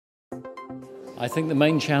I think the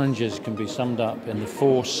main challenges can be summed up in the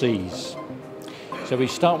 4 C's. So we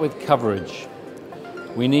start with coverage.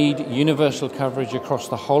 We need universal coverage across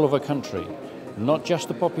the whole of a country, not just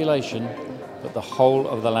the population, but the whole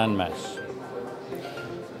of the landmass.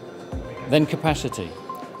 Then capacity.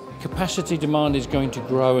 Capacity demand is going to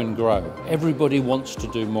grow and grow. Everybody wants to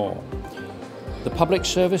do more. The public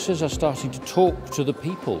services are starting to talk to the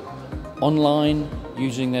people online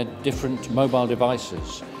using their different mobile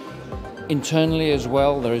devices. Internally as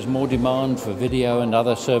well, there is more demand for video and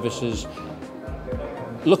other services.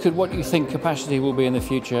 Look at what you think capacity will be in the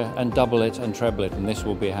future and double it and treble it, and this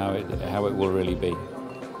will be how it will really be.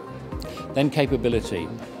 Then capability.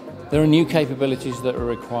 There are new capabilities that are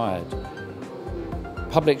required.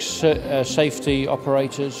 Public safety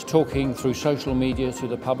operators talking through social media to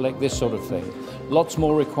the public, this sort of thing. Lots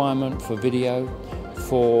more requirement for video,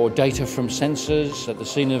 for data from sensors at the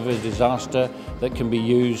scene of a disaster that can be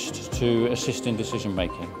used to assist in decision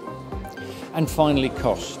making. And finally,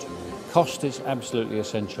 cost. Cost is absolutely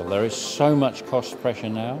essential. There is so much cost pressure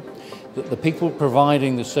now that the people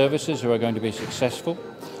providing the services who are going to be successful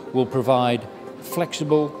will provide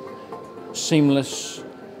flexible, seamless,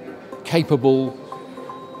 capable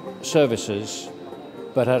services,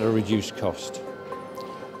 but at a reduced cost.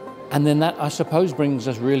 And then that, I suppose, brings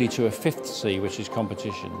us really to a 5th C, which is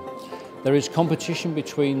competition. There is competition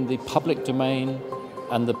between the public domain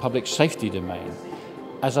and the public safety domain.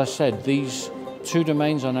 As I said, these 2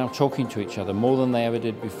 domains are now talking to each other more than they ever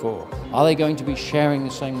did before. Are they going to be sharing the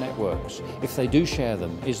same networks? If they do share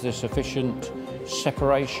them, is there sufficient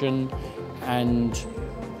separation and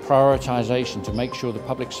prioritization to make sure the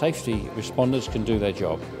public safety responders can do their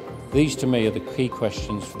job? These, to me, are the key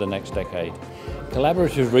questions for the next decade.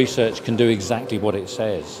 Collaborative research can do exactly what it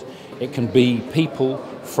says. It can be people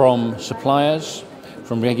from suppliers,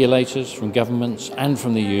 from regulators, from governments, and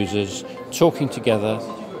from the users talking together,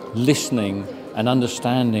 listening, and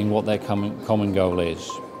understanding what their common goal is.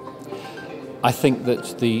 I think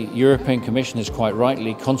that the European Commission has quite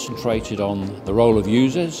rightly concentrated on the role of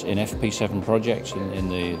users in FP7 projects in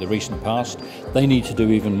the recent past. They need to do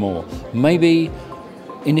even more. Maybe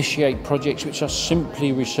initiate projects which are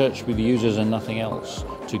simply research with users and nothing else,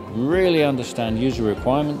 to really understand user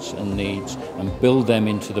requirements and needs and build them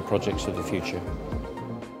into the projects of the future.